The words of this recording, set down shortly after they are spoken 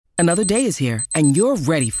Another day is here, and you're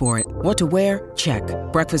ready for it. What to wear? Check.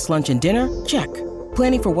 Breakfast, lunch, and dinner? Check.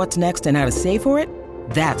 Planning for what's next and how to save for it?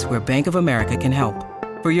 That's where Bank of America can help.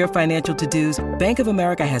 For your financial to-dos, Bank of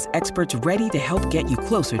America has experts ready to help get you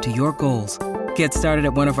closer to your goals. Get started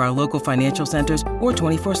at one of our local financial centers or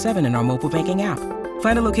 24/7 in our mobile banking app.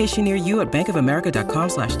 Find a location near you at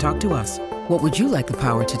bankofamerica.com/talktous. What would you like the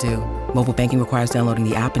power to do? Mobile banking requires downloading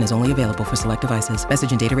the app and is only available for select devices.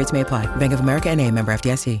 Message and data rates may apply. Bank of America N.A., member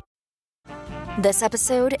FDIC. This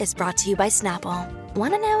episode is brought to you by Snapple.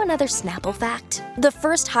 Want to know another Snapple fact? The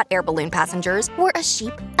first hot air balloon passengers were a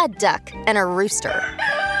sheep, a duck, and a rooster.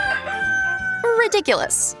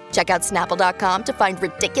 Ridiculous. Check out Snapple.com to find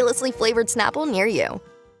ridiculously flavored Snapple near you.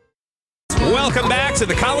 Welcome back to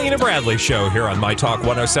the Colleen and Bradley Show here on My Talk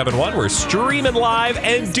 1071. We're streaming live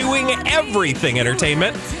and doing everything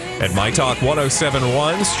entertainment at My Talk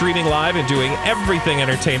 1071. Streaming live and doing everything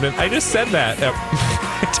entertainment. I just said that at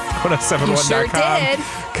MyTalk1071.com. You sure did.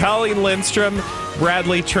 Colleen Lindstrom,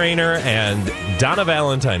 Bradley Traynor, and Donna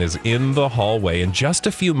Valentine is in the hallway. In just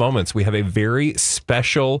a few moments, we have a very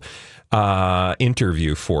special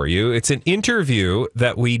interview for you. It's an interview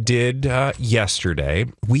that we did yesterday.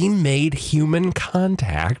 We made human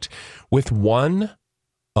contact with one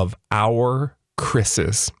of our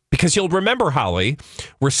Chris's. Because you'll remember, Holly,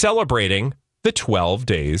 we're celebrating the 12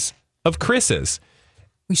 days of Chris's.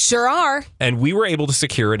 We sure are. And we were able to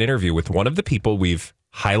secure an interview with one of the people we've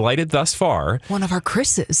highlighted thus far. One of our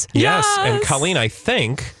Chris's. Yes. And Colleen, I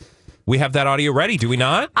think we have that audio ready, do we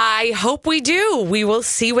not? I hope we do. We will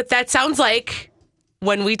see what that sounds like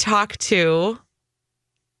when we talk to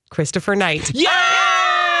Christopher Knight. Yay!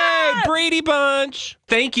 Brady Bunch!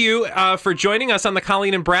 Thank you for joining us on the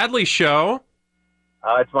Colleen and Bradley Show.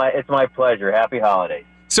 It's my pleasure. Happy holidays.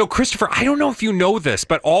 So, Christopher, I don't know if you know this,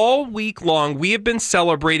 but all week long, we have been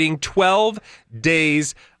celebrating 12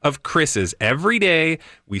 days of Chris's. Every day,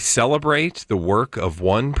 we celebrate the work of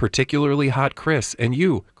one particularly hot Chris. And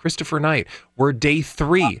you, Christopher Knight, we're day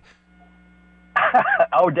 3.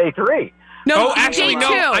 Oh, day 3. No, oh, actually, day no.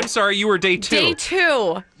 2. I'm sorry, you were day 2. Day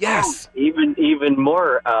 2. Yes. Even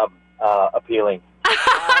more appealing.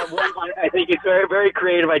 Well, I think it's very, very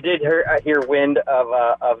creative. I did hear wind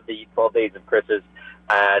of the 12 days of Chris's.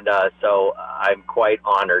 And so I'm quite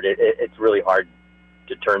honored. It's really hard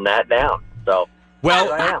to turn that down. So,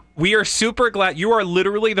 well, we are super glad. You are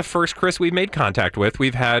literally the first Chris we've made contact with.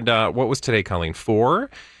 We've had, what was today, Colleen? 4?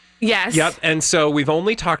 Yes. Yep. And so we've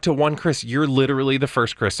only talked to one Chris. You're literally the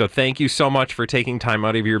first Chris. So thank you so much for taking time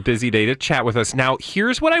out of your busy day to chat with us. Now,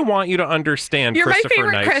 here's what I want you to understand, You're Christopher my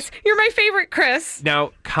favorite Knight. Chris. You're my favorite Chris.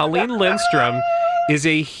 Now, Colleen Lindstrom is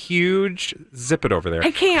a huge... Zip it over there.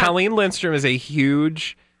 I can't. Colleen Lindstrom is a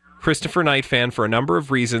huge Christopher Knight fan for a number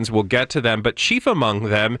of reasons. We'll get to them, but chief among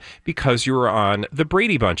them, because you are on the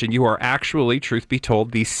Brady Bunch, and you are actually, truth be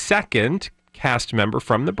told, the second cast member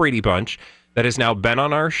from the Brady Bunch that has now been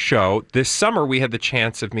on our show. This summer, we had the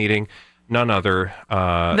chance of meeting none other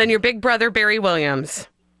than your big brother, Barry Williams.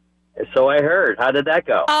 So I heard. How did that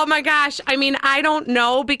go? Oh, my gosh. I mean, I don't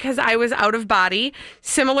know because I was out of body,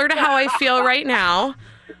 similar to how I feel right now.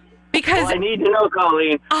 Because I need to know,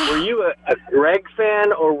 Colleen, were you a Greg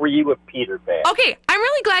fan or were you a Peter fan? Okay, I'm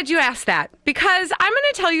really glad you asked that because I'm going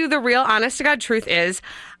to tell you the real honest-to-God truth is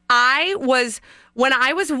when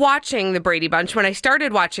I was watching the Brady Bunch, when I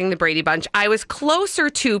started watching the Brady Bunch, I was closer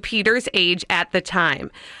to Peter's age at the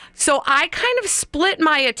time. So I kind of split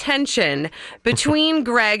my attention between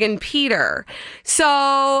Greg and Peter.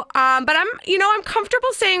 So, but I'm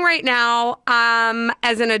comfortable saying right now,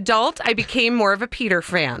 as an adult, I became more of a Peter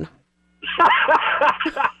fan.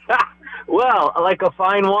 Well, like a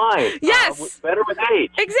fine wine. Yes. Better with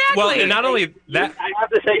age. Exactly. Well, and not only that... I have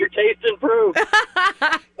to say your taste improved.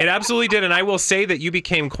 It absolutely did, and I will say that you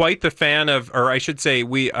became quite the fan of, or I should say,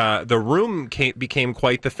 the room became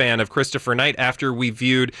quite the fan of Christopher Knight after we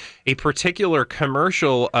viewed a particular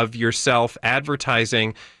commercial of yourself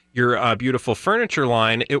advertising your beautiful furniture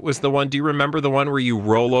line. It was the one, do you remember the one where you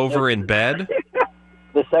roll over in bed?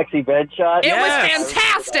 The sexy bed shot? It was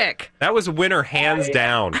fantastic. That was winner hands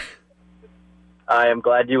down. I am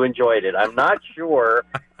glad you enjoyed it. I'm not sure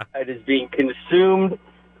it is being consumed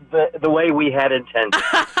the way we had intended.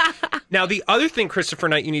 Now, the other thing, Christopher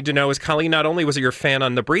Knight, you need to know is Colleen not only was your fan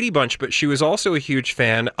on the Brady Bunch, but she was also a huge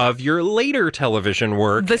fan of your later television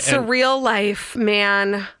work. The surreal life,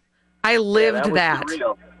 man. I lived that.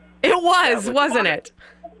 Surreal. It was, wasn't it?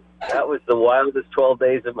 That was the wildest 12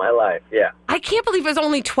 days of my life, yeah. I can't believe it was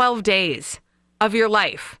only 12 days of your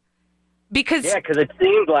life. Because it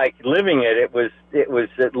seemed like living it was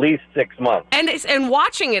at least 6 months. And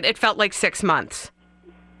watching it felt like 6 months.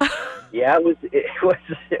 Yeah,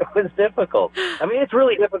 it was difficult. I mean, it's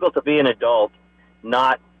really difficult to be an adult,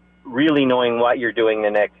 not really knowing what you're doing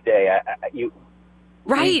the next day.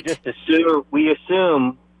 Right. We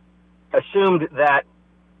assumed that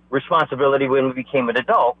responsibility when we became an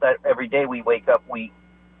adult. That every day we wake up, we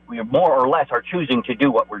more or less are choosing to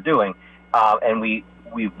do what we're doing, and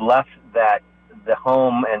we've left that the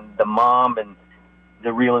home and the mom and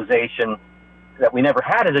the realization that we never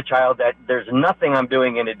had as a child that there's nothing I'm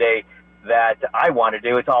doing in a day that I want to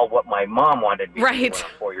do. It's all what my mom wanted me to do when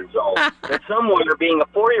I'm 4 years old. But somewhere being a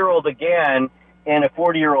 4-year-old again in a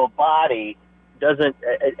 40-year-old body doesn't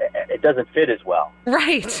fit as well.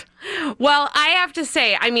 Right. Well, I have to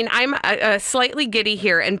say, I mean, I'm slightly giddy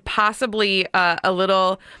here and possibly a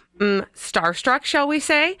little starstruck, shall we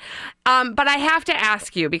say. But I have to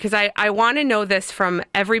ask you, because I want to know this from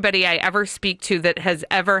everybody I ever speak to that has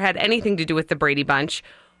ever had anything to do with the Brady Bunch.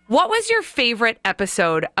 What was your favorite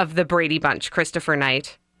episode of the Brady Bunch, Christopher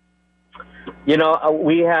Knight? You know,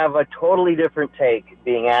 we have a totally different take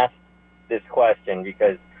being asked this question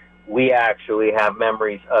because we actually have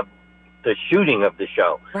memories of the shooting of the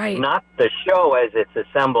show, right? Not the show as it's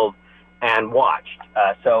assembled and watched.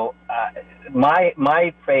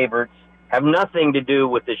 My favorites have nothing to do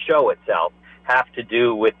with the show itself, have to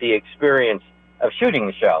do with the experience of shooting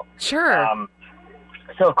the show. Sure.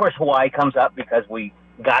 So, of course, Hawaii comes up because we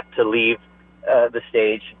got to leave the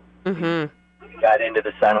stage. Mm-hmm. We got into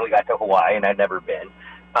the sun and we got to Hawaii, and I'd never been.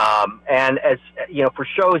 And as you know, for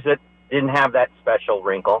shows that didn't have that special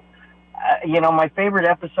wrinkle, my favorite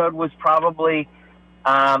episode was probably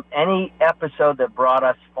any episode that brought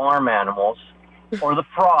us farm animals or the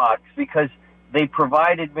frogs, because they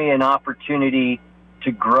provided me an opportunity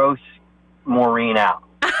to gross Maureen out.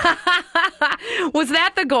 Was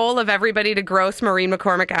that the goal of everybody, to gross Maureen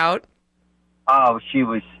McCormick out? Oh, she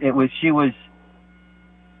was, and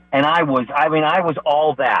I was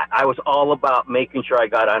all that. I was all about making sure I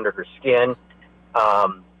got under her skin.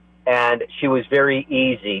 And she was very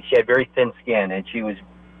easy. She had very thin skin, and she was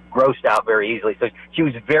grossed out very easily. So she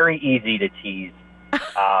was very easy to tease.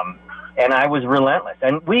 And I was relentless.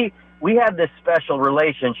 And we had this special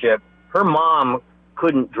relationship. Her mom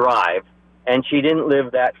couldn't drive, and she didn't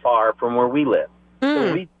live that far from where we live.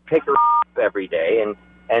 So we'd pick her up every day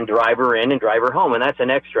and drive her in and drive her home. And that's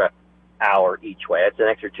an extra hour each way. It's an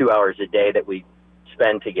extra 2 hours a day that we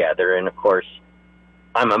spend together. And, of course,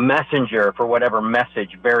 I'm a messenger for whatever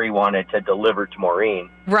message Barry wanted to deliver to Maureen.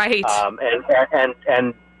 Right.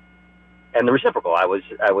 And the reciprocal. I was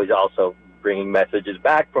also bringing messages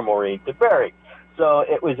back from Maureen to Barry. So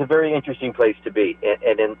it was a very interesting place to be.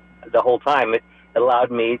 And in the whole time, it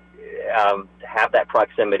allowed me to have that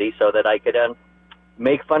proximity so that I could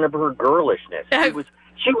make fun of her girlishness.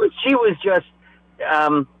 She was just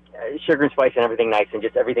sugar and spice and everything nice and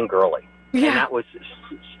just everything girly. Yeah. And that was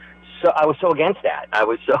so. I was so against that. I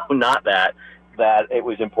was so not that it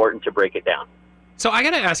was important to break it down. So I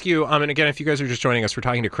got to ask you, and again, if you guys are just joining us, we're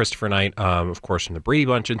talking to Christopher Knight, of course, from the Brady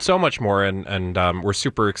Bunch, and so much more, and we're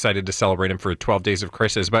super excited to celebrate him for 12 Days of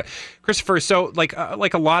Chris's. But Christopher, so like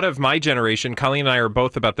a lot of my generation, Colleen and I are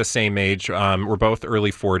both about the same age. We're both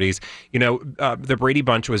early 40s. The Brady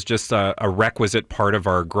Bunch was just a requisite part of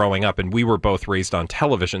our growing up, and we were both raised on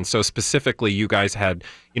television. So specifically, you guys had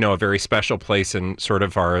a very special place in sort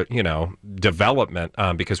of our development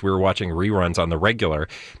because we were watching reruns on the regular.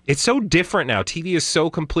 It's so different now. TV is so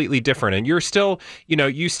completely different, and you're still,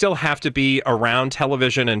 you still have to be around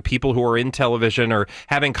television and people who are in television or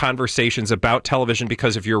having conversations about television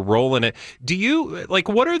because of your role in it. Do you,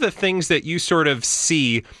 what are the things that you sort of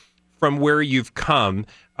see from where you've come,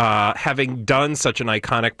 having done such an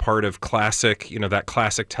iconic part of classic, that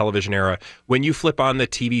classic television era, when you flip on the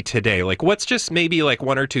TV today? What's just maybe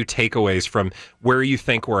one or two takeaways from where you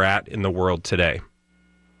think we're at in the world today?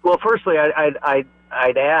 Well, firstly,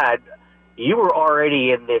 I'd add, you were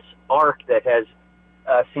already in this arc that has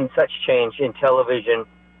seen such change in television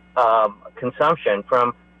consumption.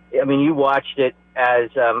 You watched it as,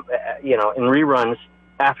 in reruns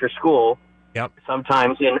after school, yep.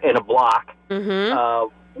 Sometimes in a block,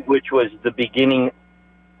 which was the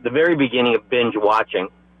very beginning of binge watching.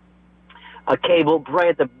 Cable,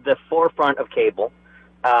 right at the forefront of cable.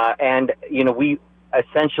 And we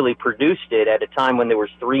essentially produced it at a time when there was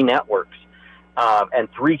 3 networks. And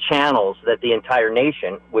 3 channels that the entire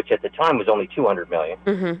nation, which at the time was only 200 million,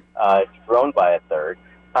 it's grown by a third,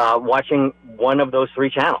 watching one of those 3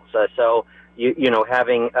 channels. So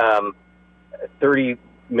having 30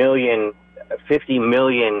 million, 50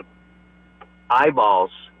 million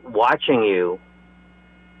eyeballs watching you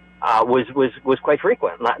was quite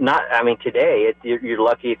frequent. Today you're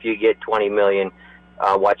lucky if you get 20 million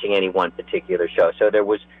watching any one particular show. So there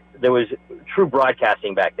was true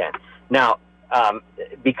broadcasting back then. Now,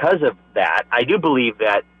 because of that, I do believe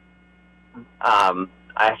that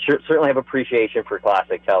I certainly have appreciation for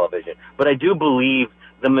classic television, but I do believe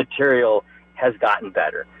the material has gotten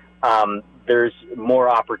better. There's more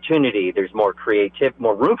opportunity. There's more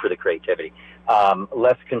room for the creativity,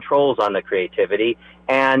 less controls on the creativity.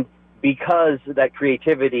 And because that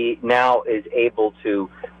creativity now is able to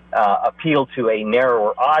appeal to a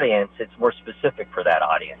narrower audience, it's more specific for that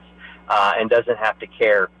audience, and doesn't have to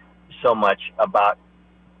care so much about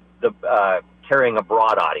the carrying a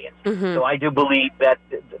broad audience. Mm-hmm. So I do believe that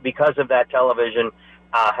because of that, television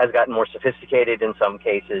has gotten more sophisticated in some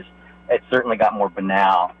cases. It's certainly got more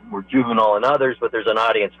banal, more juvenile in others, but there's an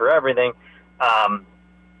audience for everything.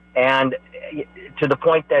 And to the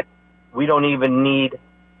point that we don't even need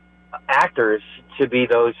actors to be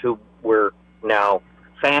those who we're now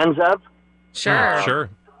fans of. Sure. Sure.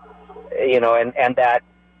 And that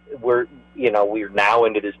we're now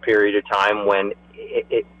into this period of time when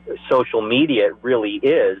social media really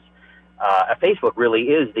is, Facebook really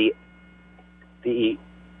is the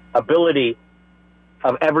ability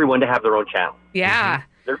of everyone to have their own channel. Yeah. Mm-hmm.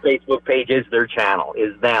 Their Facebook page is their channel,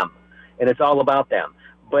 is them, and it's all about them.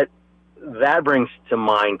 But that brings to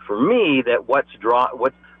mind for me that what's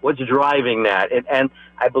driving that, and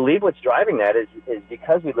I believe what's driving that is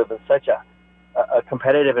because we live in such a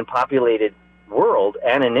competitive and populated world.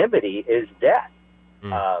 Anonymity is death.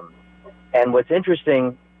 And what's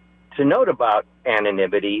interesting to note about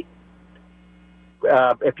anonymity,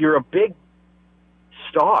 if you're a big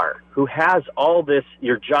star who has all this,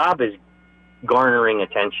 your job is garnering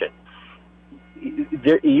attention.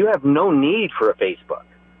 You have no need for a Facebook.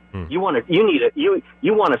 You want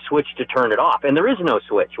to switch to turn it off, and there is no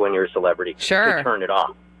switch when you're a celebrity to turn it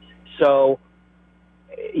off. So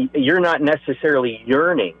you're not necessarily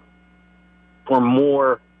yearning for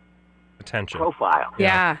more attention, profile.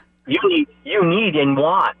 Yeah. You need and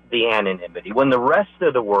want the anonymity when the rest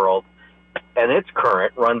of the world and its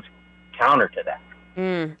current runs counter to that.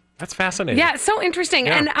 That's fascinating. Yeah, so interesting.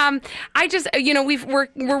 Yeah. And I just, we're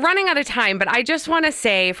running out of time, but I just want to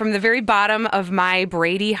say from the very bottom of my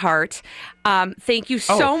Brady heart, thank you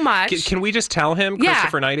so much. Can we just tell him,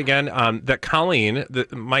 Christopher Knight, again, that Colleen,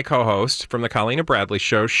 my co-host from the Colleen and Bradley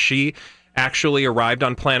show, she actually arrived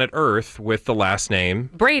on planet Earth with the last name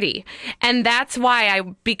Brady. And that's why I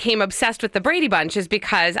became obsessed with the Brady Bunch, is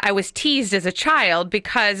because I was teased as a child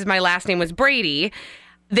because my last name was Brady.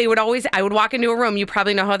 I would walk into a room, you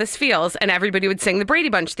probably know how this feels, and everybody would sing the Brady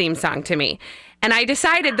Bunch theme song to me. And I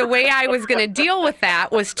decided the way I was going to deal with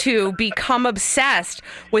that was to become obsessed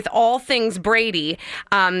with all things Brady,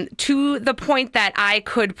 to the point that I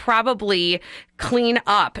could probably clean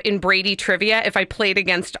up in Brady trivia if I played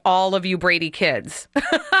against all of you Brady kids.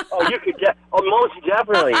 You could. Most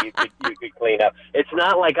definitely, you could clean up. It's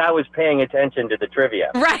not like I was paying attention to the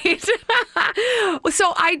trivia. Right.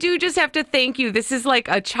 So I do just have to thank you. This is like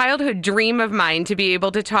a childhood dream of mine to be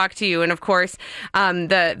able to talk to you, and of course,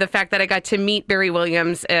 the fact that I got to meet Barry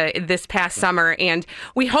Williams this past summer, and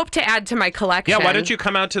we hope to add to my collection. Yeah, why don't you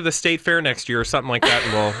come out to the State Fair next year or something like that,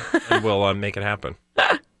 and we'll make it happen.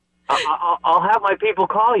 I'll have my people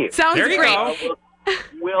call you. Sounds there you great. Go.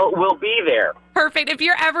 We'll be there. Perfect. If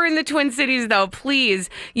you're ever in the Twin Cities, though, please,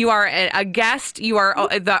 you are a guest. You are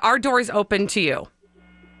our door's open to you.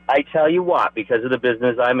 I tell you what, because of the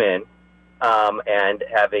business I'm in, and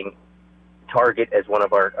having Target as one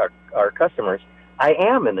of our customers, I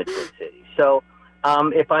am in the Twin Cities. So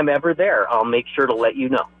if I'm ever there, I'll make sure to let you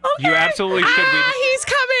know. Okay. You absolutely should. He's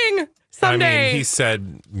coming someday. I mean, he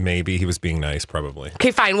said maybe he was being nice, probably.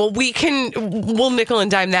 Okay, fine. Well, we'll nickel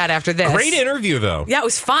and dime that after this. Great interview, though. Yeah, it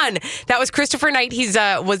was fun. That was Christopher Knight. He's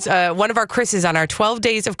was one of our Chris's on our 12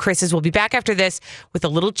 Days of Chris's. We'll be back after this with a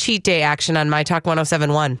little cheat day action on My Talk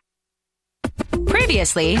 107.1.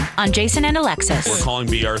 Previously on Jason and Alexis. We're calling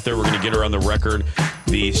B. Arthur. We're going to get her on the record.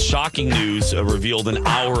 The shocking news revealed an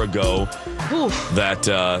hour ago that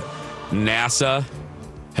NASA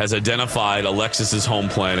has identified Alexis's home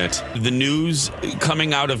planet. The news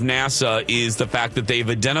coming out of NASA is the fact that they've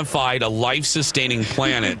identified a life-sustaining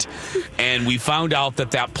planet, and we found out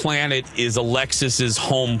that planet is Alexis's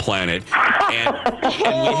home planet.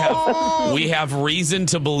 And we have reason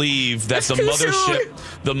to believe that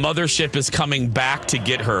the mothership is coming back to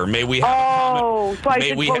get her. May we have a comment? So I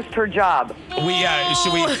should post her job.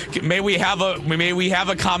 May we have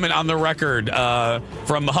a comment on the record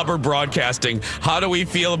from Hubbard Broadcasting? How do we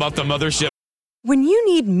feel about the mothership When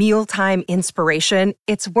you need mealtime inspiration,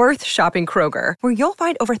 it's worth shopping Kroger, where you'll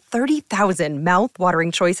find over 30,000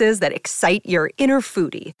 mouth-watering choices that excite your inner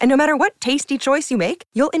foodie. And no matter what tasty choice you make,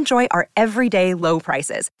 you'll enjoy our everyday low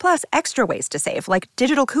prices, plus extra ways to save, like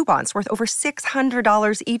digital coupons worth over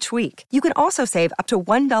 $600 each week. You can also save up to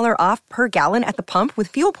 $1 off per gallon at the pump with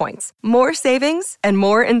fuel points. More savings and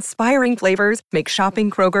more inspiring flavors make shopping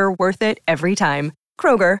Kroger worth it every time.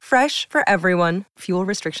 Kroger, fresh for everyone. Fuel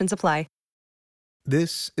restrictions apply.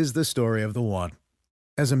 This is the story of the one.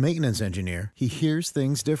 As a maintenance engineer, he hears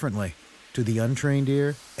things differently. To the untrained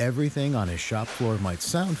ear, everything on his shop floor might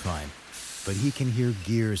sound fine, but he can hear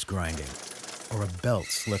gears grinding or a belt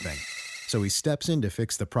slipping. So he steps in to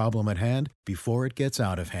fix the problem at hand before it gets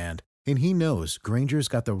out of hand. And he knows Grainger's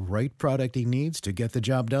got the right product he needs to get the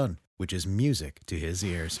job done, which is music to his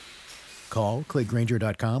ears. Call, click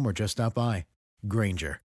Grainger.com, or just stop by.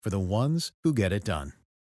 Grainger, for the ones who get it done.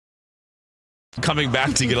 Coming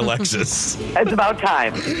back to get Alexis. It's about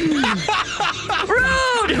time.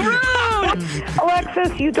 Rude!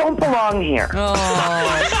 Alexis, you don't belong here.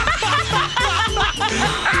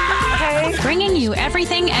 Okay. Bringing you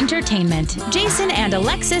everything entertainment. Jason and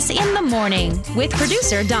Alexis in the morning with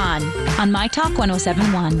producer Don on My Talk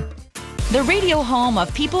 107.1. The radio home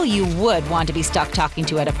of people you would want to be stuck talking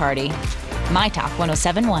to at a party. My Talk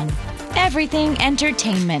 107.1. Everything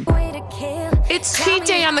entertainment. It's Cheat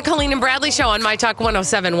Day on the Colleen and Bradley Show on My Talk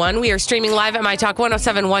 107.1. We are streaming live at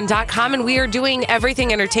MyTalk1071.com, and we are doing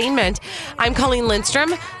everything entertainment. I'm Colleen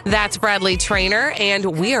Lindstrom. That's Bradley Trainer, and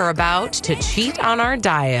we are about to cheat on our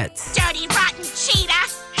diets. Dirty, rotten cheater.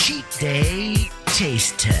 Cheat Day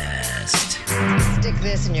Taste Test. Stick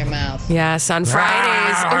this in your mouth. Yes, on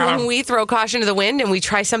Fridays, we throw caution to the wind and we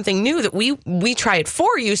try something new that we try it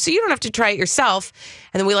for you, so you don't have to try it yourself.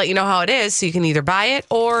 And then we let you know how it is, so you can either buy it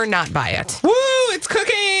or not buy it. Woo! It's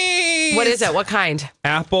cookies! What is it? What kind?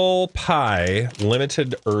 Apple pie,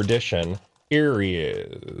 limited edition.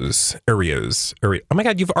 Oreos. Oh my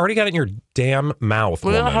God, you've already got it in your damn mouth.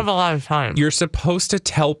 We don't woman. have a lot of time. You're supposed to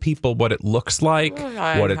tell people what it looks like,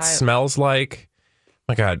 what it smells like.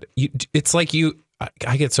 Oh my God, it's like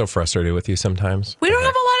I get so frustrated with you sometimes. We don't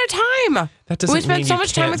have a lot of time. That doesn't We spent mean so you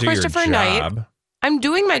much time can't with do your Christopher Knight. job. I'm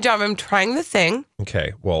doing my job. I'm trying the thing.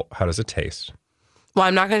 Okay, well, how does it taste? Well,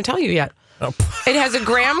 I'm not going to tell you yet. Oh. It has a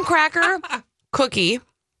graham cracker cookie,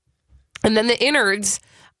 and then the innards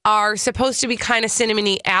are supposed to be kind of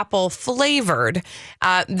cinnamony apple flavored.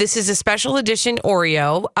 This is a special edition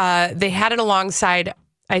Oreo. They had it alongside,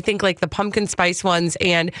 I think, like the pumpkin spice ones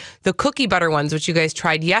and the cookie butter ones, which you guys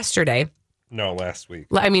tried yesterday. No, last week.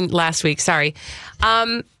 Last week. Sorry.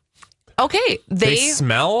 Okay. They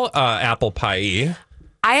smell apple pie-y.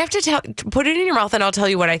 I have to put it in your mouth and I'll tell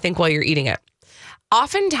you what I think while you're eating it.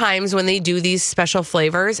 Oftentimes when they do these special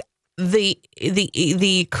flavors, the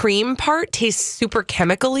cream part tastes super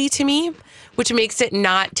chemically to me, which makes it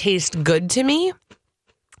not taste good to me.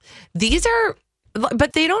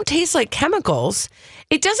 But they don't taste like chemicals.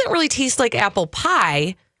 It doesn't really taste like apple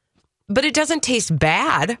pie, but it doesn't taste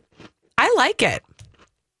bad. I like it.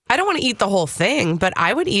 I don't want to eat the whole thing, but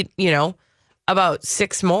I would eat, about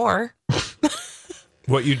 6 more.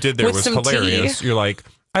 What you did there was hilarious. Tea. You're like,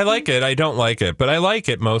 I like it. I don't like it, but I like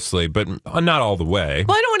it mostly, but not all the way.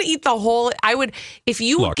 Well, I don't want to eat the whole. I would if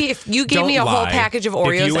you gave me a whole package of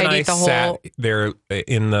Oreos, I'd eat the whole. Sat there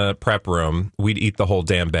in the prep room, we'd eat the whole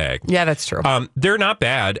damn bag. Yeah, that's true. They're not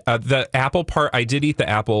bad. The apple part, I did eat the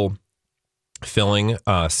apple filling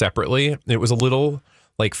separately. It was a little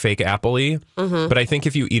like fake apple-y, but I think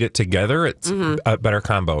if you eat it together, it's a better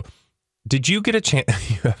combo. Did you get a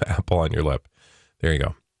chance? You have apple on your lip. There you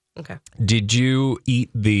go. Okay. Did you get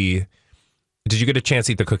a chance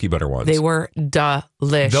to eat the cookie butter ones? They were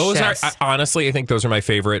delicious. Those are, honestly, I think those are my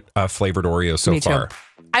favorite flavored Oreos so far.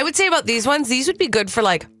 I would say about these ones, these would be good for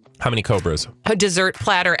like... How many Cobras? A dessert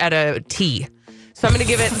platter at a tea. So I'm going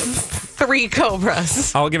to give it 3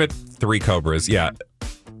 Cobras. I'll give it 3 Cobras, yeah.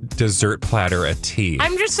 Dessert platter at tea.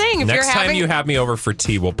 I'm just saying, if Next you're having... time you have me over for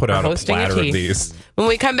tea, we'll put out a platter of these. When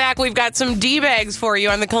we come back, we've got some D-bags for you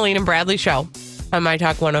on the Colleen and Bradley Show. On My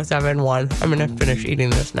Talk 107.1. I'm going to finish eating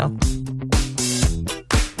this now.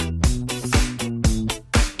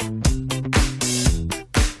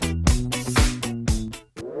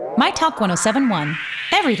 My Talk 107.1.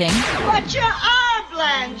 Everything. But you are,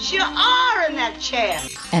 Blanche. You are in that chair.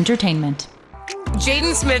 Entertainment.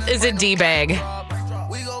 Jaden Smith is a D-bag.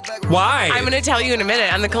 Why? I'm going to tell you in a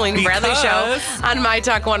minute on the Colleen and Bradley Show on My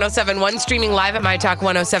Talk 107.1, streaming live at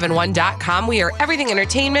MyTalk1071.com. We are everything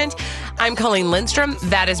entertainment. I'm Colleen Lindstrom.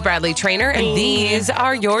 That is Bradley Trainer, and these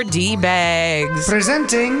are your D-bags.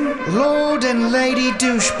 Presenting Lord and Lady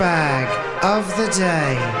Douchebag. of the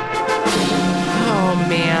day. Oh,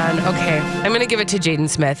 man. Okay. I'm going to give it to Jaden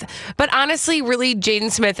Smith. But honestly, really,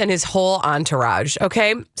 Jaden Smith and his whole entourage.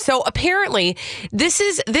 Okay. So apparently, this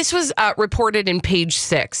was reported in Page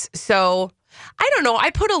Six. So I don't know. I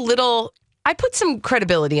put some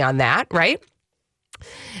credibility on that, right?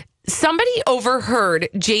 Somebody overheard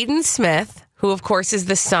Jaden Smith, who, of course, is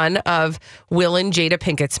the son of Will and Jada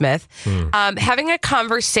Pinkett Smith, having a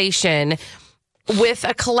conversation with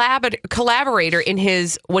a collaborator in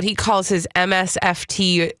his, what he calls his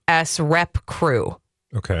MSFTS rep crew.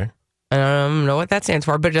 Okay. I don't know what that stands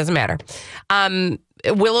for, but it doesn't matter.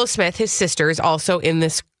 Willow Smith, his sister, is also in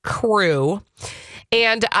this crew.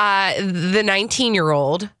 And the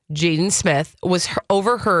 19-year-old, Jaden Smith, was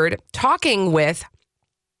overheard talking with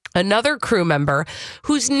another crew member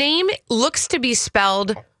whose name looks to be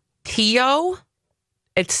spelled Tio.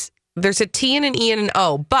 There's a T and an E and an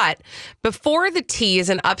O, but before the T is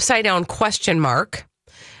an upside down question mark.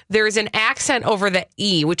 There's an accent over the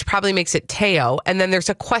E, which probably makes it Teo, and then there's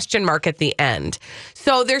a question mark at the end.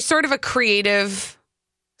 So there's sort of a creative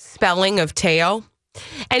spelling of Teo.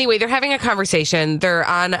 Anyway, they're having a conversation. They're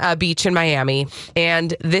on a beach in Miami,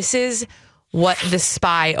 and this is what the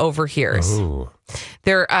spy overhears. Ooh.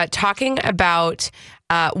 They're talking about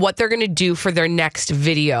what they're going to do for their next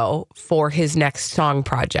video for his next song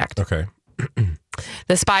project. Okay.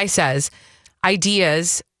 The spy says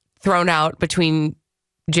ideas thrown out between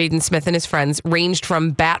Jaden Smith and his friends ranged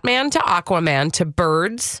from Batman to Aquaman to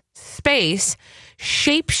birds, space,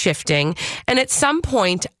 shape-shifting, and at some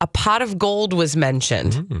point, a pot of gold was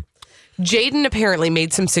mentioned. Jaden apparently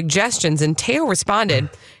made some suggestions, and Teo responded,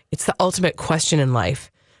 "It's the ultimate question in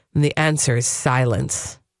life, and the answer is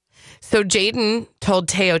silence." So Jaden told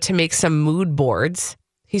Teo to make some mood boards.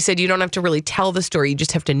 He said, "You don't have to really tell the story; you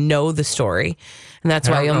just have to know the story, and that's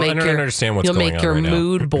why you'll make your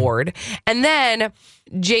mood board." And then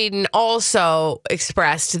Jaden also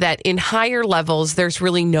expressed that in higher levels, there's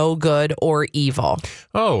really no good or evil.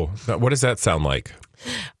 Oh, what does that sound like?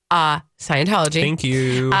 Scientology. Thank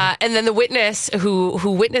you. And then the witness who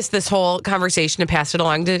witnessed this whole conversation and passed it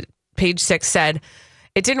along to Page Six said,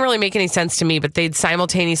 "It didn't really make any sense to me, but they'd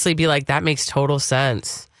simultaneously be like, that makes total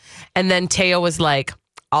sense." And then Teo was like,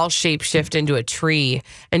 "I'll shapeshift into a tree."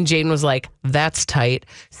 And Jaden was like, "That's tight.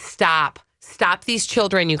 Stop these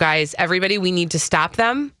children, you guys. Everybody, we need to stop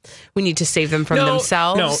them. We need to save them from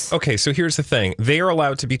themselves." No. Okay, so here's the thing. They are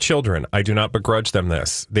allowed to be children. I do not begrudge them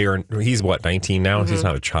this. He's what, 19 now? He's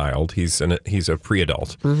not a child. He's a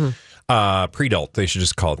pre-adult. Pre-adult, they should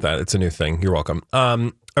just call it that. It's a new thing. You're welcome.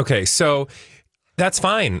 Okay, so that's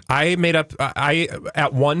fine. I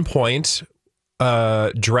at one point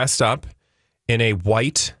dressed up in a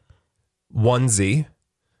white onesie,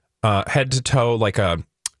 head to toe, like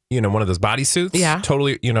one of those bodysuits. Yeah.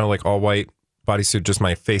 Totally, like all white bodysuit, just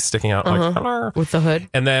my face sticking out like hello. With the hood.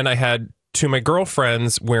 And then I had two of my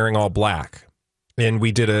girlfriends wearing all black. And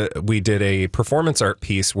we did a performance art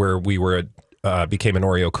piece where we became an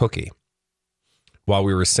Oreo cookie while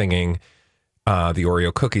we were singing the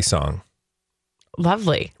Oreo cookie song.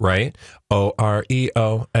 Lovely. Right?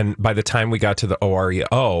 O-R-E-O. And by the time we got to the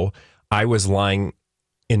O-R-E-O, I was lying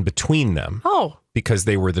in between them. Oh. Because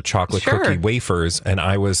they were the chocolate cookie wafers, and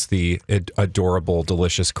I was the adorable,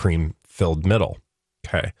 delicious cream-filled middle.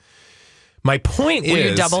 Okay. My point is... Were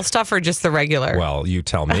you double stuff or just the regular? Well, you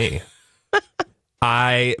tell me.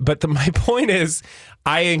 My point is,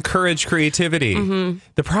 I encourage creativity.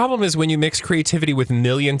 The problem is when you mix creativity with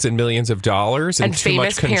millions and millions of dollars and too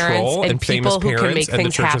much control and famous parents and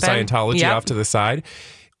the Church of Scientology off to the side,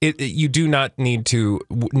 you do not need to...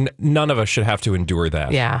 None of us should have to endure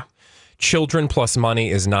that. Yeah. Children plus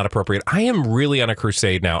money is not appropriate. I am really on a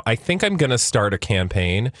crusade now. I think I'm going to start a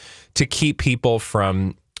campaign to keep people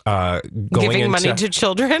from giving money to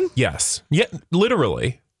children. Yes. Yeah,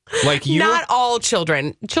 literally. Like not all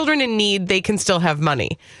children. Children in need, they can still have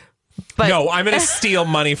money. But no, I'm going to steal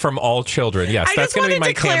money from all children. Yes, that's going to be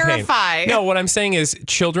my campaign. Clarify. No, what I'm saying is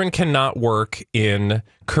children cannot work in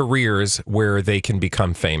careers where they can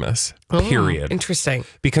become famous. Period. Interesting.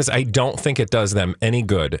 Because I don't think it does them any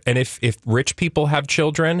good. And if rich people have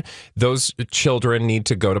children, those children need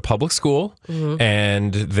to go to public school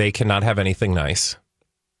and they cannot have anything nice.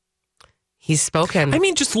 He's spoken. I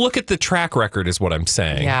mean, just look at the track record is what I'm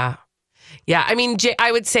saying. Yeah. Yeah, I mean,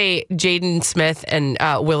 I would say Jaden Smith and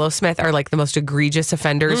Willow Smith are like the most egregious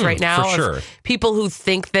offenders right now. For sure. People who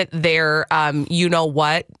think that they're, you know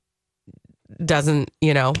what, doesn't,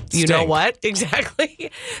 you know Stink. what?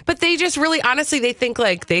 Exactly. But they just really, honestly, they think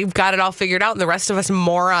like they've got it all figured out and the rest of us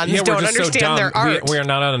morons we're don't just so understand their dumb. art. We are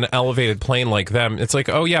not on an elevated plane like them. It's like,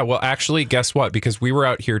 oh, yeah, well, actually, guess what? Because we were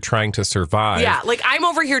out here trying to survive. Yeah, like I'm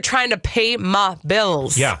over here trying to pay my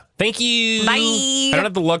bills. Yeah. Thank you. Bye. I don't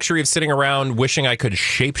have the luxury of sitting around wishing I could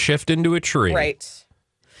shapeshift into a tree. Right.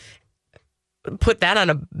 Put that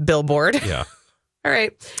on a billboard. Yeah. All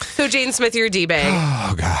right. So, Jane Smith, you're a D-bag.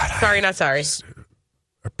 Oh, God. Sorry, not sorry.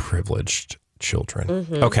 A privileged children.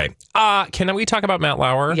 Mhm. Okay. Can we talk about Matt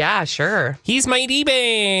Lauer? Yeah, sure. He's my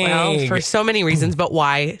D-bag. Well, for so many reasons, but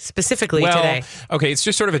why specifically today? Okay, it's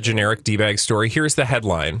just sort of a generic D-bag story. Here's the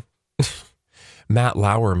headline. Matt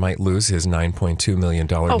Lauer might lose his $9.2 million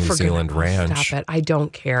New Zealand ranch. Stop it. I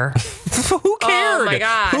don't care. Who cared? Oh, my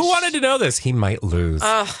gosh. Who wanted to know this? He might lose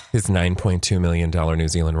his $9.2 million New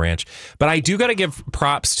Zealand ranch. But I do got to give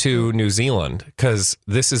props to New Zealand because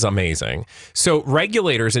this is amazing. So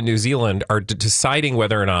regulators in New Zealand are deciding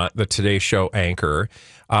whether or not the Today Show anchor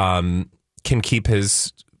can keep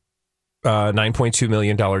his $9.2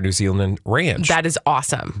 million New Zealand ranch. That is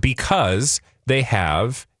awesome. Because they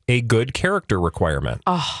have a good character requirement.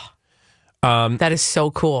 Oh, that is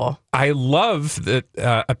so cool. I love that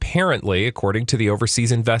apparently, according to the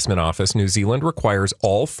Overseas Investment Office, New Zealand requires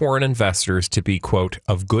all foreign investors to be, quote,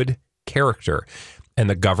 of good character. And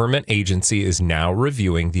the government agency is now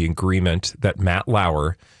reviewing the agreement that Matt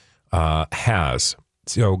Lauer has.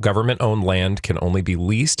 So government-owned land can only be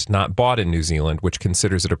leased, not bought in New Zealand, which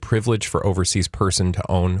considers it a privilege for overseas person to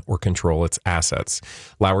own or control its assets.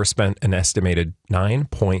 Lauer spent an estimated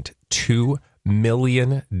 $9.2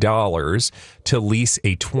 million to lease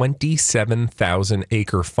a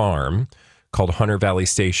 27,000-acre farm called Hunter Valley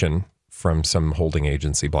Station from some holding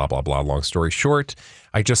agency, blah, blah, blah. Long story short,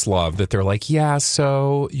 I just love that they're like, yeah,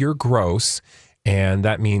 so you're gross, and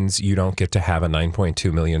that means you don't get to have a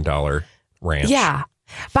 $9.2 million ranch. Yeah.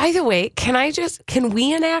 By the way, can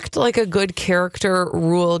we enact like a good character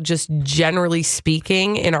rule, just generally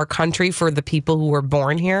speaking, in our country for the people who were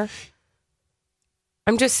born here?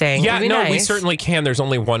 I'm just saying. Yeah, no, nice. we certainly can. There's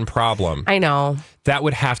only one problem. I know. That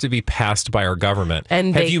would have to be passed by our government.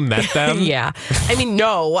 And have you met them? Yeah. I mean,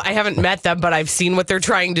 no, I haven't met them, but I've seen what they're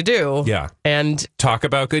trying to do. Yeah. And talk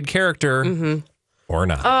about good character or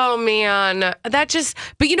not. Oh, man. But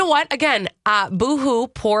you know what? Again, boo-hoo,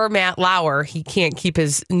 poor Matt Lauer. He can't keep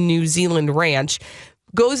his New Zealand ranch.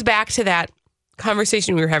 Goes back to that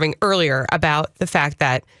conversation we were having earlier about the fact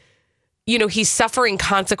that, you know, he's suffering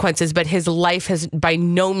consequences, but his life has by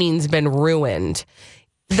no means been ruined.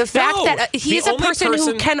 The fact that he's a person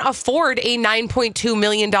who can afford a $9.2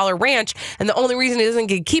 million ranch, and the only reason he doesn't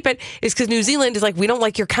get to keep it is because New Zealand is like, we don't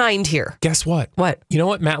like your kind here. Guess what? What? You know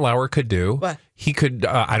what Matt Lauer could do? What? He could,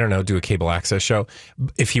 I don't know, do a cable access show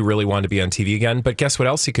if he really wanted to be on TV again. But guess what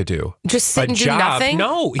else he could do? Just sit and do nothing?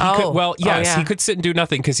 No, he could. Well, yes, he could sit and do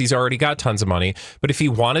nothing because he's already got tons of money. But if he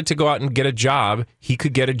wanted to go out and get a job, he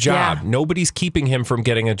could get a job. Yeah. Nobody's keeping him from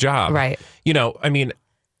getting a job. Right. You know, I mean,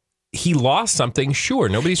 he lost something, sure.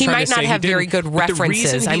 Nobody's He trying might to say not have he didn't. very good But references. The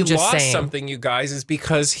reason I'm he just lost saying. something, you guys, is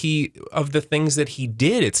because of the things that he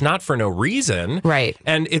did. It's not for no reason. Right.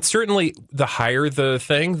 And it's certainly the higher the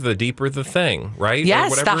thing, the deeper the thing, right? Or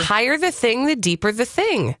Yes, whatever. the higher the thing, the deeper the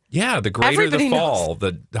thing. Yeah, the greater Everybody the fall.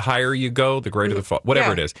 The higher you go, the greater the fall.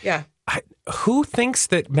 Whatever it is. Yeah. Who thinks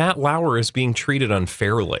that Matt Lauer is being treated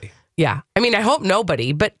unfairly? Yeah. I mean, I hope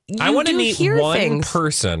nobody, but I want to meet one things.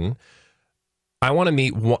 person. I want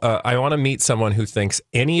to meet someone who thinks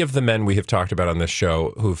any of the men we have talked about on this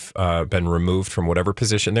show who've been removed from whatever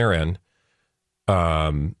position they're in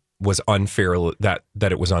was unfair. That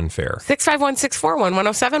it was unfair.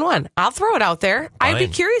 651-641-1071. I'll throw it out there. I'd be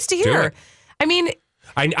Fine. curious to Do hear. it. I mean,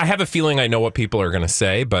 I have a feeling I know what people are going to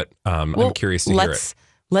say, but I'm curious to hear it.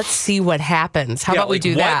 Let's see what happens. How about we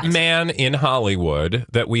do that? What man in Hollywood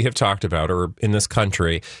that we have talked about or in this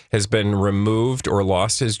country has been removed or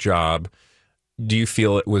lost his job? Do you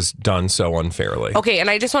feel it was done so unfairly? Okay, and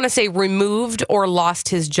I just want to say removed or lost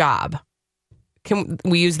his job. Can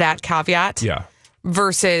we use that caveat? Yeah.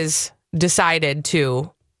 Versus decided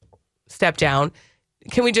to step down.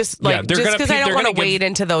 Can we just just because I don't want to wade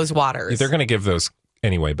into those waters. They're going to give those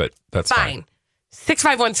anyway, but that's fine.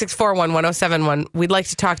 651-641-1071. We'd like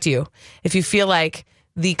to talk to you. If you feel like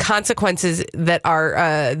the consequences that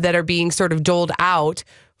are being sort of doled out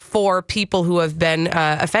for people who have been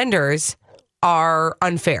offenders are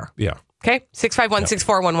unfair. Yeah. Okay?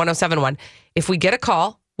 651-641-1071. If we get a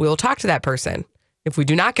call, we will talk to that person. If we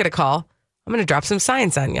do not get a call, I'm going to drop some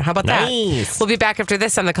science on you. How about that? We'll be back after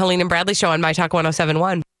this on the Colleen and Bradley Show on My Talk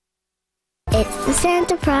 1071. It's the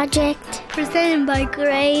Santa Project, presented by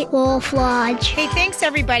Great Wolf Lodge. Hey, thanks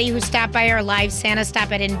everybody who stopped by our live Santa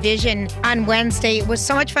stop at Envision on Wednesday. It was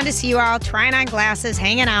so much fun to see you all trying on glasses,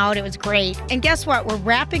 hanging out. It was great. And guess what? We're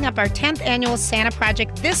wrapping up our 10th annual Santa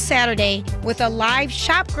Project this Saturday with a live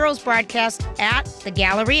Shop Girls broadcast at the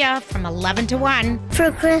Galleria from 11 to 1.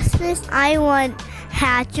 For Christmas, I want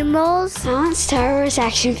Hatchimals. I want Star Wars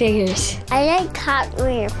action figures. I like Hot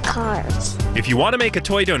Wheels cars. If you want to make a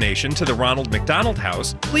toy donation to the Ronald McDonald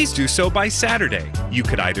House, please do so by Saturday. You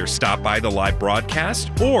could either stop by the live broadcast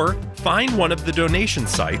or find one of the donation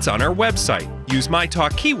sites on our website. Use my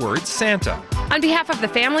talk keyword Santa. On behalf of the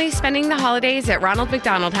family spending the holidays at Ronald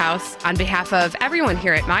McDonald House, on behalf of everyone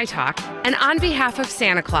here at My Talk, and on behalf of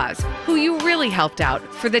Santa Claus, who you really helped out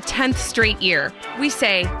for the 10th straight year, we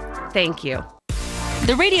say thank you.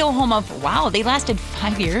 The radio home of, wow, they lasted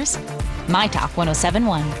 5 years? My Talk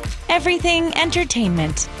 107.1. Everything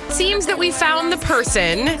entertainment. Seems that we found the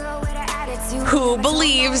person who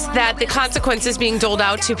believes that the consequences being doled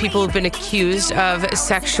out to people who've been accused of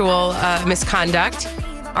sexual misconduct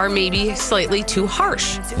are maybe slightly too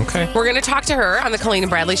harsh. Okay. We're going to talk to her on the Colleen and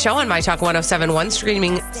Bradley Show on My Talk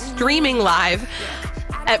 107.1, streaming live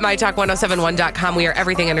at MyTalk1071.com. We are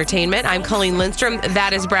Everything Entertainment. I'm Colleen Lindstrom.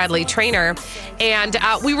 That is Bradley Trainer. And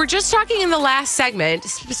we were just talking in the last segment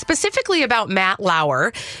specifically about Matt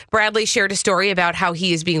Lauer. Bradley shared a story about how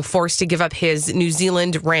he is being forced to give up his New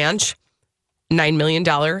Zealand ranch, $9 million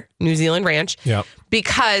New Zealand ranch,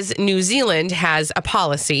 because New Zealand has a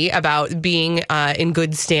policy about being in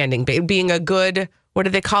good standing, being a good... What do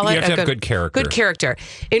they call it? You have to have good character. Good character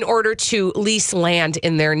in order to lease land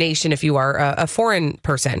in their nation if you are a foreign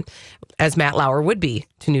person, as Matt Lauer would be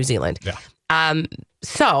to New Zealand. Yeah.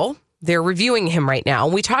 So they're reviewing him right now.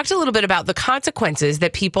 We talked a little bit about the consequences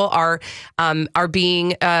that people are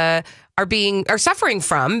suffering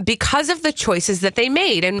from because of the choices that they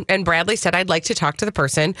made. And Bradley said, I'd like to talk to the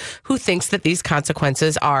person who thinks that these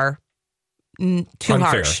consequences are too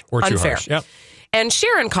harsh. Or too unfair. harsh. Yep. And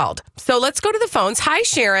Sharon called. So let's go to the phones. Hi,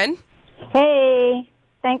 Sharon. Hey,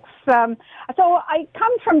 thanks. So I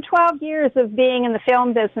come from 12 years of being in the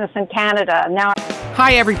film business in Canada. Now,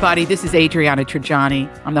 Hi, everybody. This is Adriana Trajani.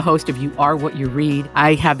 I'm the host of You Are What You Read.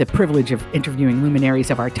 I have the privilege of interviewing luminaries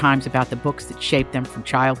of our times about the books that shaped them from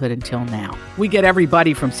childhood until now. We get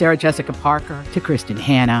everybody from Sarah Jessica Parker to Kristen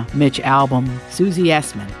Hanna, Mitch Albom, Susie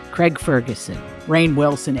Essman, Craig Ferguson, Rainn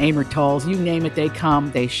Wilson, Amor Tolls, you name it, they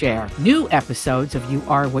come, they share. New episodes of You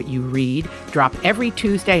Are What You Read drop every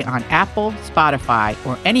Tuesday on Apple, Spotify,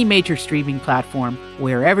 or any major streaming platform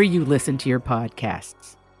wherever you listen to your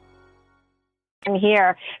podcasts. I'm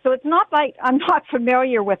here. So it's not like I'm not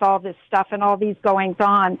familiar with all this stuff and all these goings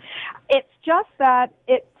on. It's just that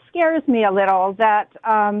it scares me a little that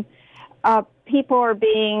people are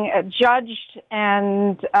being judged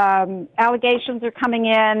and allegations are coming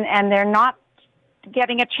in and they're not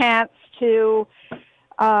getting a chance to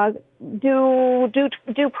do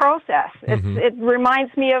process. Mm-hmm. It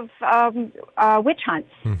reminds me of witch hunts,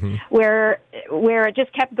 Mm-hmm. where it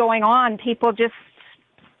just kept going on. People just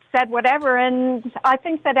said whatever, and I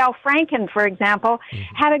think that Al Franken, for example,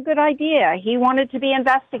 had a good idea. He wanted to be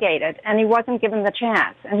investigated, and he wasn't given the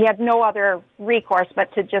chance, and he had no other recourse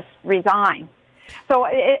but to just resign. So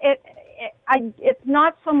it's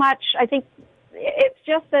not so much, I think, it's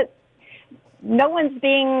just that no one's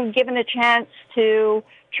being given a chance to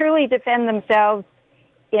truly defend themselves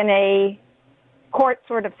in a court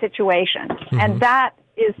sort of situation, and that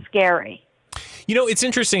is scary. You know, it's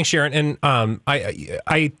interesting, Sharon, and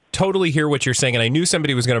I totally hear what you're saying, and I knew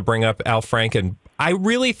somebody was going to bring up Al Franken. I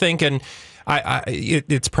really think, and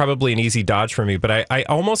it's probably an easy dodge for me, but I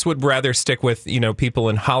almost would rather stick with, people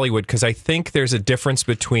in Hollywood, because I think there's a difference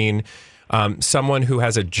between someone who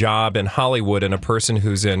has a job in Hollywood and a person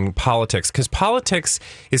who's in politics, because politics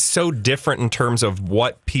is so different in terms of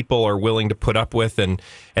what people are willing to put up with, and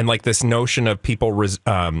like this notion of people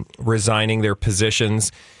resigning their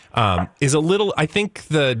positions is a little, I think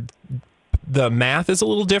the math is a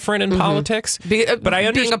little different in politics. But I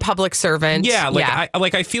understand being a public servant. Yeah,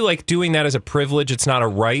 I feel like doing that is a privilege. It's not a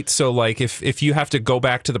right. So like if you have to go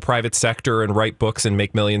back to the private sector and write books and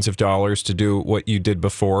make millions of dollars to do what you did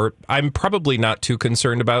before, I'm probably not too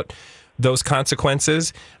concerned about those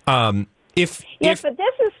consequences. But this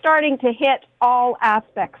is starting to hit all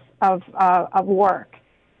aspects of work.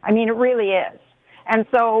 I mean, it really is. And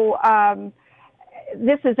so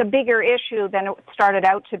this is a bigger issue than it started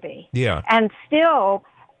out to be. Yeah. And still,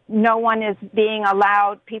 no one is being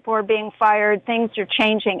allowed, people are being fired, things are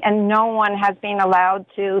changing, and no one has been allowed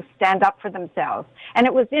to stand up for themselves. And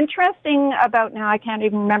it was interesting about, now I can't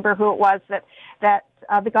even remember who it was, that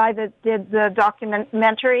the guy that did the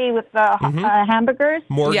documentary with the hamburgers.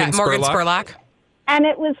 Morgan Spurlock. And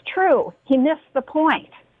it was true. He missed the point.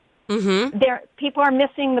 Mm-hmm. People are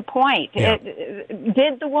missing the point. Yeah.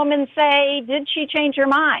 Did the woman say, did she change her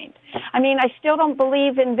mind? I mean, I still don't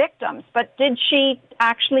believe in victims, but did she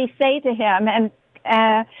actually say to him, and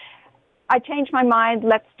I changed my mind,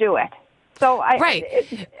 let's do it? So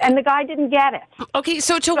and the guy didn't get it. Okay,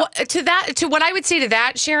 so to what I would say to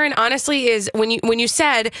that, Sharon, honestly, is when you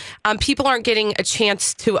said people aren't getting a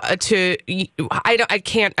chance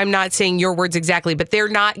I'm not saying your words exactly, but they're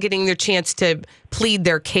not getting their chance to plead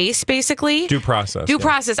their case, basically. Due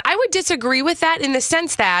process. I would disagree with that in the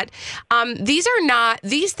sense that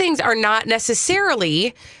these things are not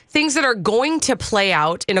necessarily things that are going to play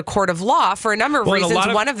out in a court of law for a number of reasons,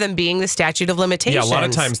 one of them being the statute of limitations. Yeah, a lot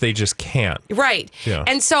of times they just can't. Right. Yeah.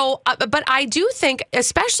 And so, but I do think,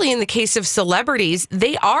 especially in the case of celebrities,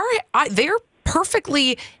 they're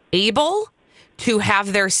perfectly able to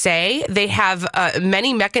have their say. They have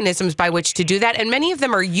many mechanisms by which to do that, and many of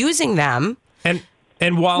them are using them.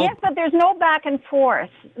 And while... Yes, but there's no back and forth.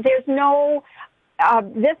 There's no...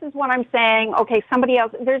 this is what I'm saying. Okay, somebody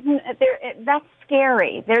else. That's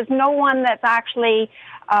scary. There's no one that's actually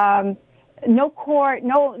no court,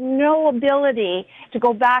 no ability to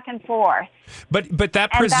go back and forth. But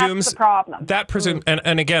that presumes, and that's the problem. That presumes,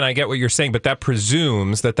 and again, I get what you're saying, but that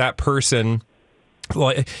presumes that person,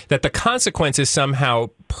 that the consequence is somehow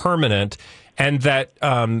permanent. And that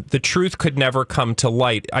the truth could never come to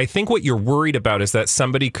light. I think what you're worried about is that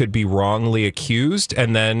somebody could be wrongly accused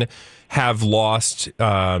and then have lost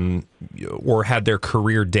or had their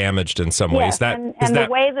career damaged in some ways. The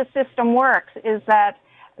way the system works is that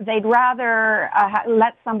they'd rather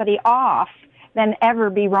let somebody off than ever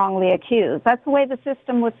be wrongly accused. That's the way the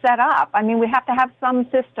system was set up. I mean, we have to have some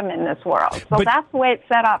system in this world. So that's the way it's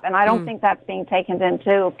set up, and I don't think that's being taken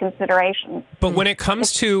into consideration. But when it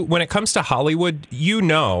comes to Hollywood,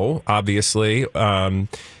 obviously, the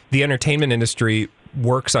entertainment industry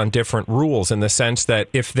works on different rules in the sense that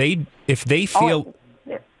if they feel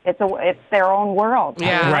it's their own world.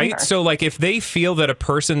 Yeah. Right? So like if they feel that a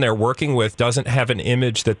person they're working with doesn't have an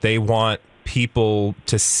image that they want people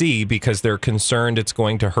to see because they're concerned it's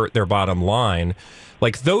going to hurt their bottom line,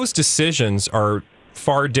 like those decisions are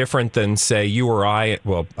far different than, say, you or I.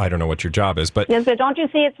 Well, I don't know what your job is, but yes, but don't you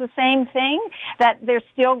see it's the same thing, that they're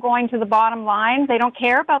still going to the bottom line? They don't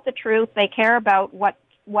care about the truth. They care about what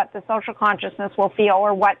the social consciousness will feel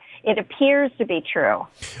or what it appears to be true.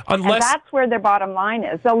 And that's where their bottom line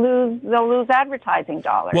is. They'll lose advertising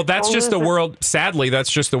dollars. Well, that's just the world. Sadly, that's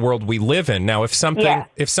just the world we live in now. If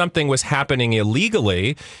something was happening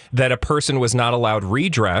illegally, that a person was not allowed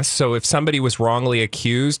redress. So if somebody was wrongly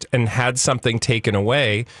accused and had something taken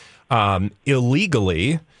away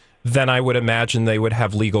illegally, then I would imagine they would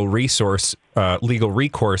have legal recourse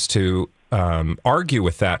to argue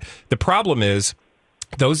with that. The problem is,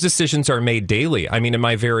 those decisions are made daily. I mean, in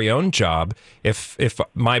my very own job, if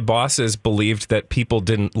my bosses believed that people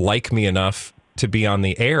didn't like me enough to be on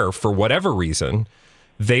the air for whatever reason,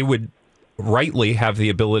 they would rightly have the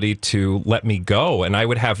ability to let me go, and I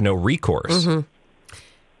would have no recourse.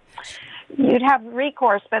 Mm-hmm. You'd have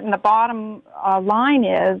recourse, but in the bottom line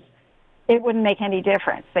is it wouldn't make any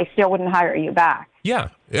difference. They still wouldn't hire you back. Yeah,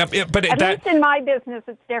 but at least in my business,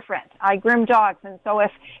 it's different. I groom dogs, and so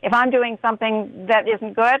if I'm doing something that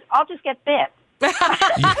isn't good, I'll just get bit.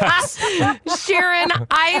 Sharon,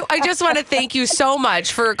 I just want to thank you so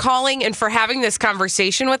much for calling and for having this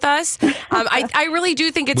conversation with us. I really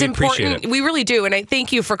do think it's important. We really do. And I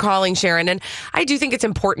thank you for calling, Sharon. And I do think it's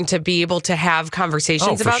important to be able to have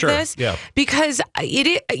conversations about this. Yeah. Because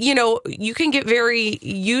you can get very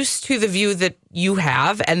used to the view that you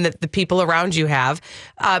have and that the people around you have,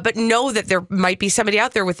 but know that there might be somebody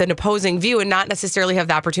out there with an opposing view and not necessarily have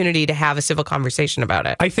the opportunity to have a civil conversation about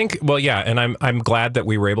it. I think, well, yeah, and I'm glad that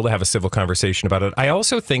we were able to have a civil conversation about it. I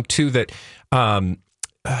also think, too, that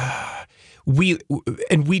we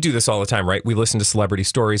do this all the time, right? We listen to celebrity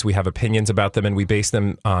stories, we have opinions about them, and we base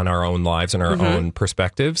them on our own lives and our own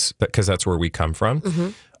perspectives, because that's where we come from.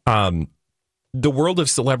 Mm-hmm. The world of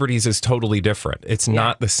celebrities is totally different. It's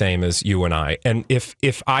not the same as you and I. And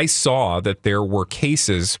if I saw that there were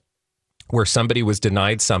cases where somebody was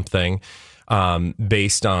denied something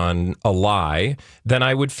based on a lie, then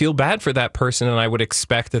I would feel bad for that person and I would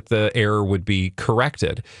expect that the error would be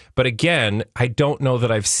corrected. But again, I don't know that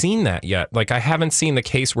I've seen that yet. Like, I haven't seen the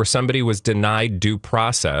case where somebody was denied due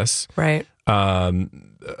process. Right.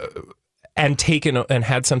 and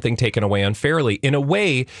had something taken away unfairly in a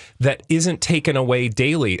way that isn't taken away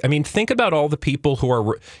daily. I mean, think about all the people who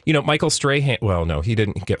are, Michael Strahan. Well, no, he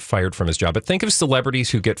didn't get fired from his job, but think of celebrities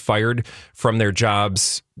who get fired from their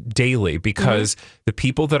jobs daily because the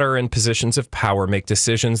people that are in positions of power make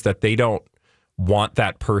decisions that they don't want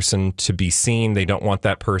that person to be seen. They don't want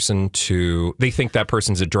that person they think that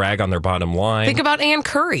person's a drag on their bottom line. Think about Ann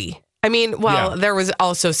Curry. I mean, there was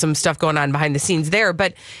also some stuff going on behind the scenes there,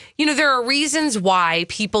 but, there are reasons why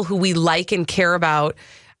people who we like and care about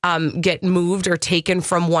get moved or taken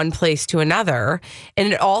from one place to another.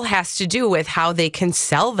 And it all has to do with how they can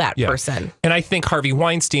sell that person. And I think Harvey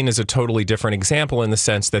Weinstein is a totally different example in the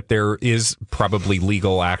sense that there is probably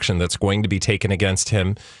legal action that's going to be taken against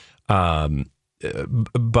him.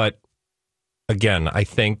 But again, I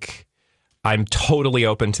think I'm totally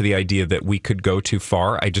open to the idea that we could go too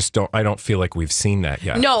far. I don't feel like we've seen that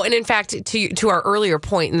yet. No, and in fact, to our earlier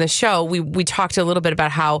point in the show, we talked a little bit about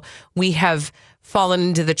how we have fallen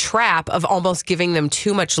into the trap of almost giving them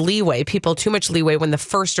too much leeway when the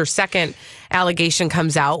first or second allegation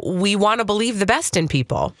comes out. We want to believe the best in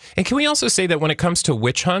people. And can we also say that when it comes to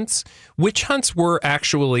witch hunts were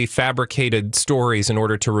actually fabricated stories in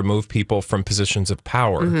order to remove people from positions of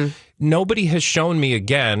power. Nobody has shown me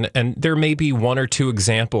again, and there may be one or two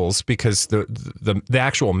examples because the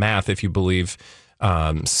actual math, if you believe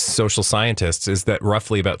social scientists, is that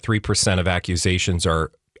roughly about 3% of accusations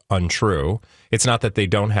are untrue. It's not that they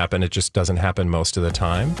don't happen, it just doesn't happen most of the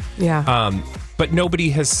time. Yeah. But nobody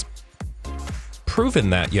has proven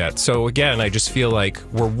that yet. So again, I just feel like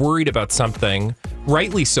we're worried about something,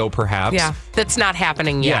 rightly so perhaps. Yeah, that's not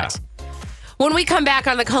happening yet. Yeah. When we come back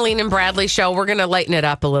on the Colleen and Bradley show, we're going to lighten it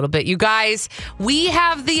up a little bit. You guys, we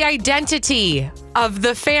have the identity of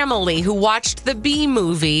the family who watched the Bee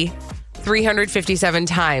Movie 357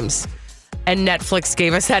 times. And Netflix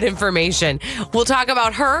gave us that information. We'll talk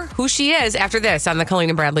about her, who she is, after this on the Colleen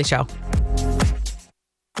and Bradley show.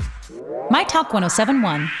 My Talk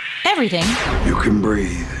 1071. Everything. You can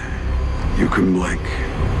breathe. You can blink.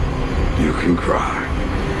 You can cry.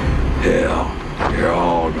 Hell, you're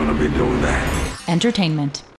all gonna be doing that. Entertainment.